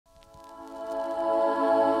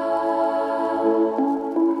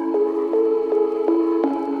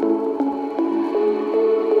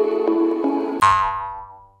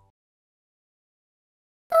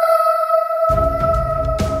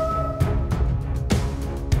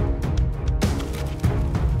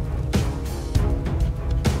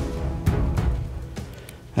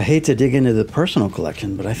hate to dig into the personal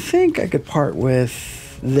collection, but I think I could part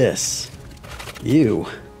with this. You.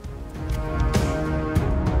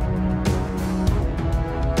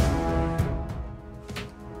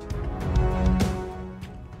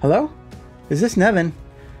 Hello? Is this Nevin?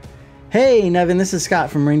 Hey, Nevin, this is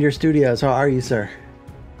Scott from Reindeer Studios. How are you, sir?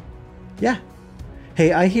 Yeah.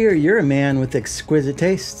 Hey, I hear you're a man with exquisite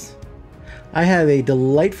tastes. I have a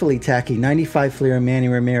delightfully tacky 95 Fleer Manny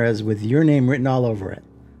Ramirez with your name written all over it.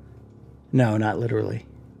 No, not literally.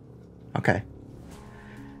 Okay.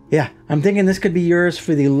 Yeah, I'm thinking this could be yours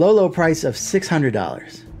for the low price of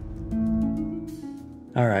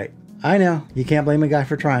 $600. All right. I know, you can't blame a guy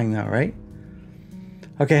for trying though, right?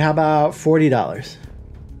 Okay, how about $40?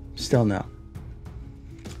 Still no.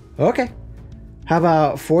 Okay. How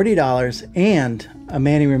about $40 and a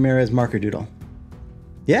Manny Ramirez marker doodle?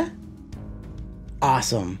 Yeah?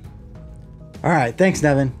 Awesome. All right, thanks,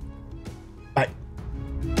 Nevin. Bye.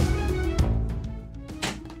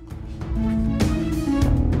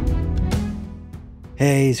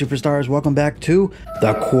 Hey, superstars, welcome back to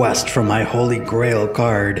The Quest for My Holy Grail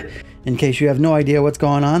Card. In case you have no idea what's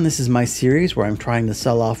going on, this is my series where I'm trying to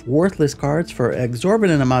sell off worthless cards for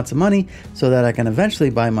exorbitant amounts of money so that I can eventually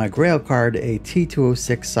buy my Grail card, a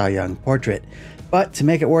T206 Cy Young portrait. But to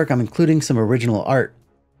make it work, I'm including some original art.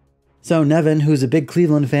 So Nevin, who's a big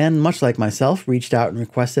Cleveland fan, much like myself, reached out and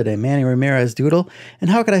requested a Manny Ramirez doodle, and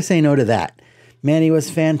how could I say no to that? Manny was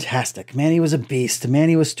fantastic. Manny was a beast.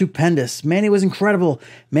 Manny was stupendous. Manny was incredible.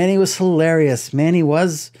 Manny was hilarious. Manny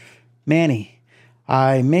was Manny.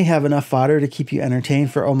 I may have enough fodder to keep you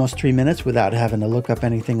entertained for almost 3 minutes without having to look up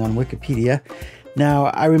anything on Wikipedia. Now,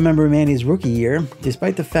 I remember Manny's rookie year.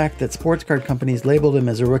 Despite the fact that sports card companies labeled him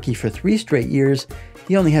as a rookie for 3 straight years,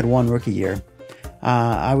 he only had 1 rookie year.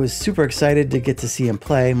 I was super excited to get to see him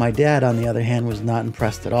play. My dad, on the other hand, was not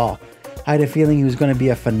impressed at all. I had a feeling he was going to be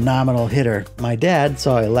a phenomenal hitter. My dad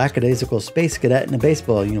saw a lackadaisical space cadet in a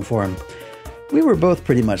baseball uniform. We were both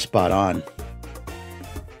pretty much spot on.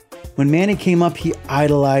 When Manny came up, he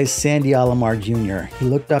idolized Sandy Alomar Jr. He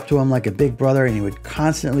looked up to him like a big brother and he would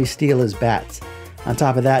constantly steal his bats. On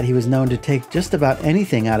top of that, he was known to take just about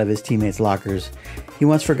anything out of his teammates' lockers. He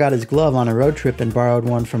once forgot his glove on a road trip and borrowed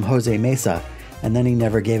one from Jose Mesa, and then he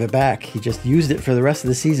never gave it back. He just used it for the rest of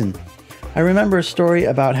the season. I remember a story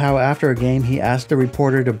about how after a game he asked a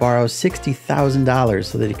reporter to borrow $60,000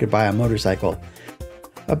 so that he could buy a motorcycle.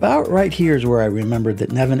 About right here is where I remembered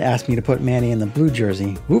that Nevin asked me to put Manny in the blue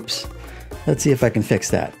jersey. Whoops. Let's see if I can fix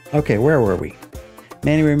that. Okay, where were we?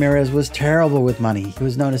 Manny Ramirez was terrible with money. He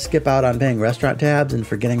was known to skip out on paying restaurant tabs and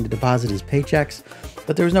forgetting to deposit his paychecks,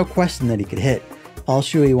 but there was no question that he could hit. Paul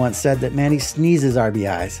Shuey once said that Manny sneezes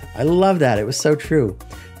RBIs. I love that. It was so true.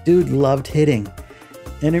 Dude loved hitting.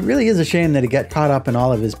 And it really is a shame that he got caught up in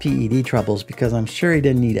all of his PED troubles because I'm sure he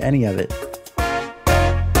didn't need any of it.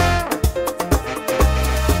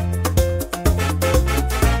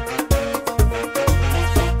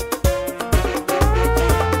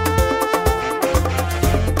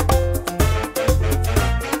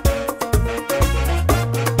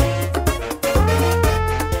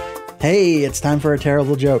 Hey, it's time for a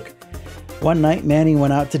terrible joke. One night, Manny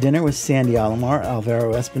went out to dinner with Sandy Alomar,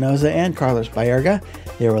 Alvaro Espinoza, and Carlos Baerga.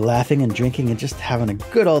 They were laughing and drinking and just having a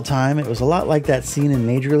good old time. It was a lot like that scene in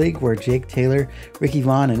Major League where Jake Taylor, Ricky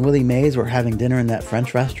Vaughn, and Willie Mays were having dinner in that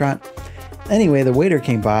French restaurant. Anyway, the waiter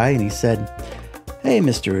came by and he said, "Hey,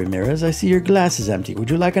 Mr. Ramirez, I see your glass is empty. Would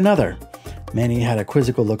you like another?" Manny had a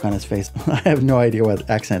quizzical look on his face. I have no idea what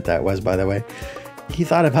accent that was, by the way. He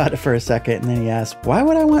thought about it for a second and then he asked, "Why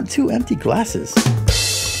would I want 2 empty glasses?"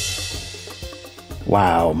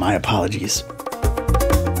 Wow, my apologies.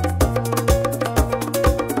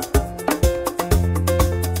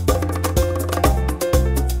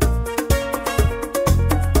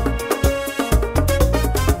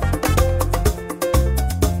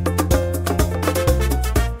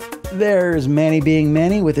 There's Manny being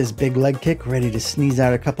Manny with his big leg kick, ready to sneeze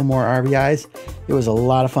out a couple more RBIs. It was a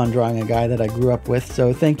lot of fun drawing a guy that I grew up with,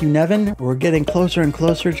 so thank you, Nevin. We're getting closer and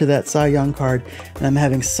closer to that Cy Young card, and I'm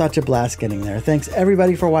having such a blast getting there. Thanks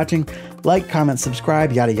everybody for watching. Like, comment,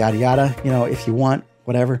 subscribe, yada, yada, yada. You know, if you want,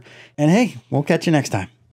 whatever. And hey, we'll catch you next time.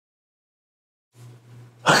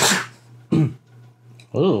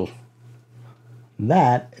 Ooh,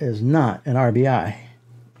 that is not an RBI.